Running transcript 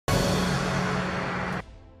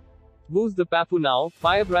Who's the Pappu now?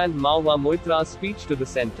 Firebrand Mahua Moitra's speech to the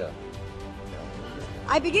center.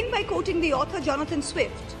 I begin by quoting the author Jonathan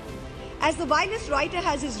Swift. As the vilest writer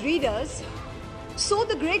has his readers, so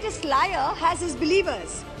the greatest liar has his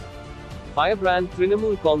believers. Firebrand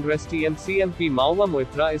Trinamool Congress TMC MP Mahua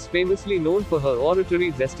Moitra is famously known for her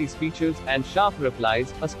oratory, zesty speeches, and sharp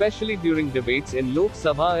replies, especially during debates in Lok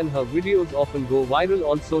Sabha, and her videos often go viral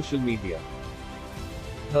on social media.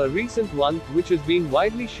 Her recent one, which is being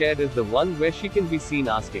widely shared, is the one where she can be seen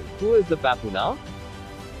asking, "Who is the Pappu now?"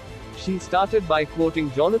 She started by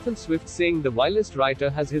quoting Jonathan Swift saying the vilest writer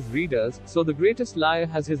has his readers, so the greatest liar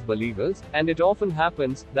has his believers, and it often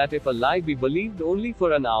happens that if a lie be believed only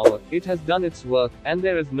for an hour, it has done its work, and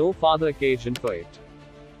there is no farther occasion for it.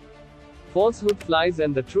 Falsehood flies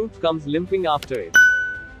and the truth comes limping after it.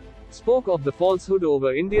 Spoke of the falsehood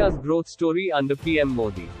over India's growth story under PM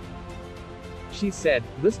Modi. She said,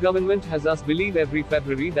 "This government has us believe every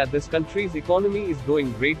February that this country's economy is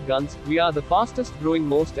going great guns, we are the fastest growing,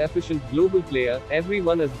 most efficient global player,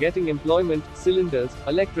 everyone is getting employment, cylinders,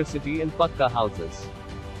 electricity and pucca houses."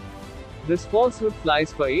 This falsehood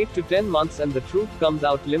flies for 8 to 10 months and the truth comes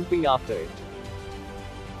out limping after it.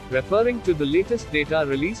 Referring to the latest data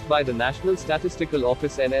released by the National Statistical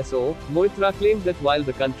Office (NSO), Moitra claimed that while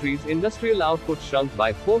the country's industrial output shrunk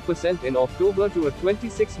by 4% in October to a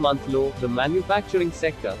 26-month low, the manufacturing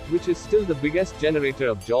sector, which is still the biggest generator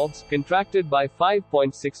of jobs, contracted by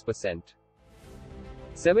 5.6%.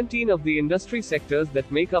 17 of the industry sectors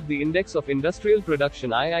that make up the Index of Industrial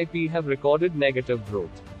Production (IIP) have recorded negative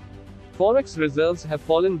growth. Forex reserves have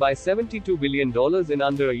fallen by $72 billion in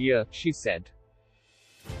under a year, she said.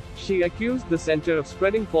 She accused the center of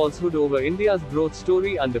spreading falsehood over India's growth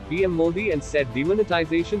story under PM Modi and said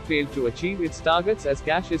demonetization failed to achieve its targets as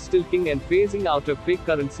cash is still king and phasing out of fake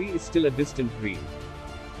currency is still a distant dream.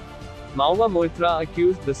 Mahua Moitra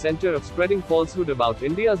accused the center of spreading falsehood about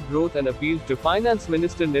India's growth and appealed to Finance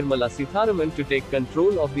Minister Nirmala Sitharaman to take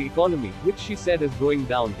control of the economy, which she said is going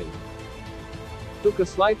downhill. Took a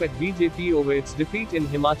swipe at BJP over its defeat in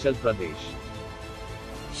Himachal Pradesh.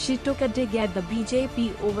 She took a dig at the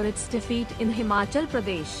BJP over its defeat in Himachal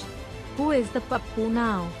Pradesh. Who is the Pappu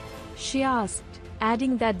now? She asked,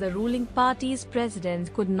 adding that the ruling party's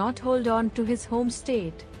president could not hold on to his home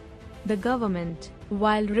state. The government,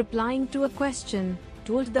 while replying to a question,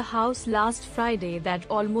 told the House last Friday that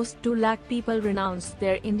almost 2 lakh people renounced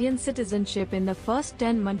their Indian citizenship in the first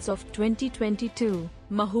 10 months of 2022,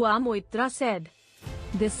 Mahua Moitra said.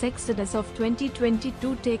 This exodus of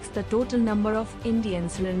 2022 takes the total number of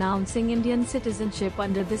Indians renouncing Indian citizenship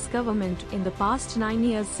under this government in the past 9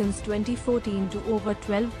 years since 2014 to over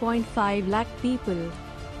 12.5 lakh people.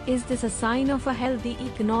 Is this a sign of a healthy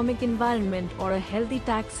economic environment or a healthy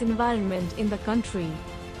tax environment in the country?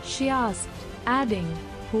 She asked, adding,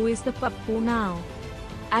 "Who is the Pappu now?"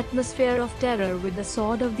 Atmosphere of terror with the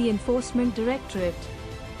sword of the Enforcement Directorate.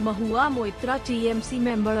 Mahua Moitra TMC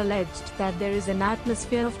member alleged that there is an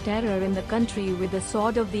atmosphere of terror in the country with the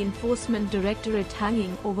sword of the Enforcement Directorate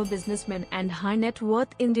hanging over businessmen and high net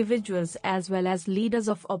worth individuals as well as leaders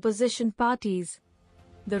of opposition parties.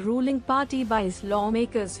 The ruling party buys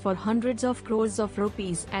lawmakers for hundreds of crores of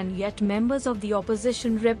rupees, and yet members of the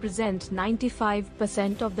opposition represent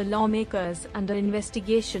 95% of the lawmakers under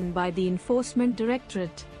investigation by the Enforcement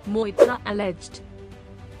Directorate, Moitra alleged.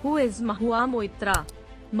 Who is Mahua Moitra?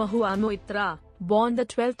 Mahua Moitra, born the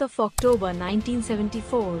 12th of October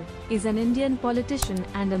 1974, is an Indian politician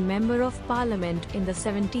and a member of parliament in the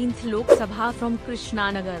 17th Lok Sabha from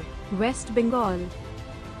Krishnanagar, West Bengal.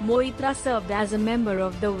 Moitra served as a member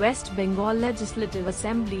of the West Bengal Legislative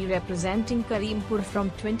Assembly representing Karimpur from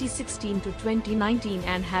 2016 to 2019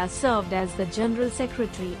 and has served as the General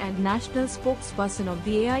Secretary and National Spokesperson of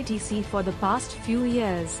the AITC for the past few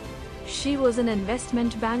years. She was an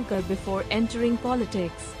investment banker before entering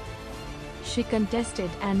politics. She contested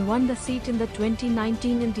and won the seat in the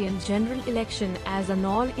 2019 Indian general election as an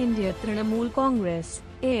All India Trinamool Congress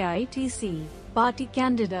 (AITC) party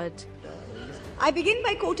candidate. I begin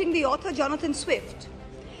by quoting the author Jonathan Swift.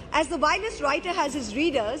 As the vilest writer has his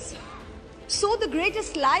readers, so the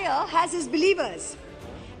greatest liar has his believers.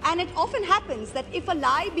 And it often happens that if a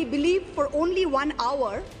lie be believed for only 1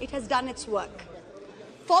 hour, it has done its work.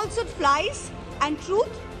 Falsehood flies and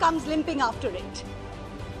truth comes limping after it.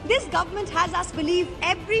 This government has us believe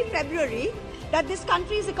every February that this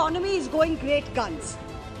country's economy is going great guns.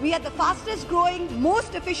 We are the fastest growing,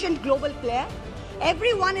 most efficient global player.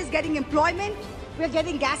 Everyone is getting employment. We're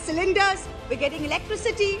getting gas cylinders. We're getting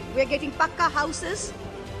electricity. We're getting pucca houses.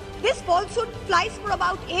 This falsehood flies for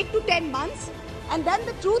about 8 to 10 months, and then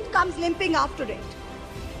the truth comes limping after it.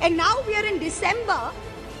 And now we are in December,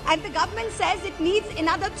 And the government says it needs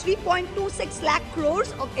another 3.26 lakh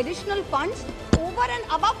crores of additional funds over and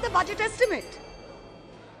above the budget estimate.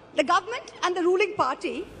 The government and the ruling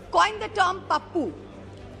party coined the term Pappu.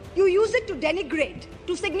 You use it to denigrate,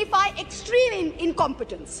 to signify extreme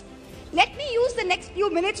incompetence. Let me use the next few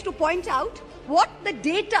minutes to point out what the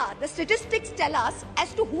data, the statistics tell us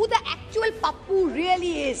as to who the actual Pappu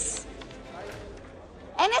really is.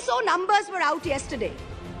 NSO numbers were out yesterday.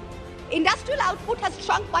 Industrial output has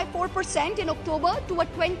shrunk by 4% in October to a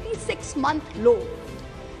 26-month low.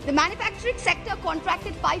 The manufacturing sector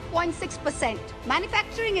contracted 5.6%.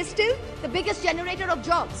 Manufacturing is still the biggest generator of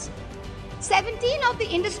jobs. 17 of the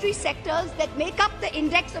industry sectors that make up the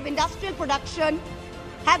index of industrial production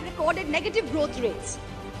have recorded negative growth rates.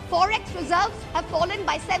 Forex reserves have fallen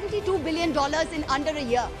by $72 billion in under a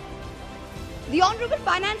year. The Honorable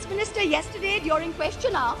Finance Minister yesterday during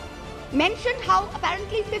question hour mentioned how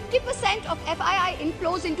apparently 50% of FII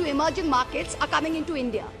inflows into emerging markets are coming into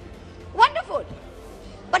India. Wonderful.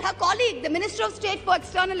 But her colleague, the Minister of State for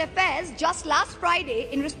External Affairs, just last Friday,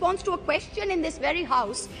 in response to a question in this very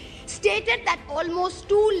house, stated that almost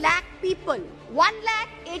 2 lakh people,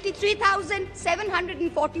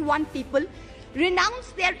 1,83,741 people,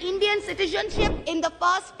 renounced their Indian citizenship in the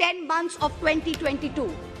first 10 months of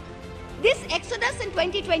 2022. This exodus in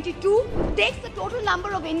 2022 takes the total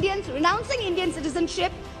number of Indians renouncing Indian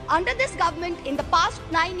citizenship under this government in the past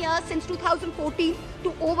 9 years since 2014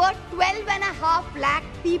 to over 12.5 lakh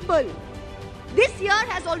people. This year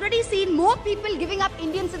has already seen more people giving up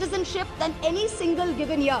Indian citizenship than any single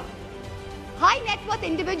given year. High net worth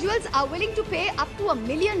individuals are willing to pay up to $1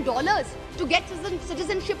 million to get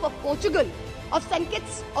citizenship of Portugal, of St.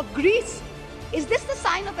 Kitts, of Greece. Is this the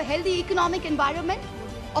sign of a healthy economic environment?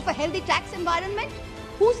 Of a healthy tax environment?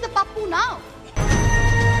 Who's the Pappu now?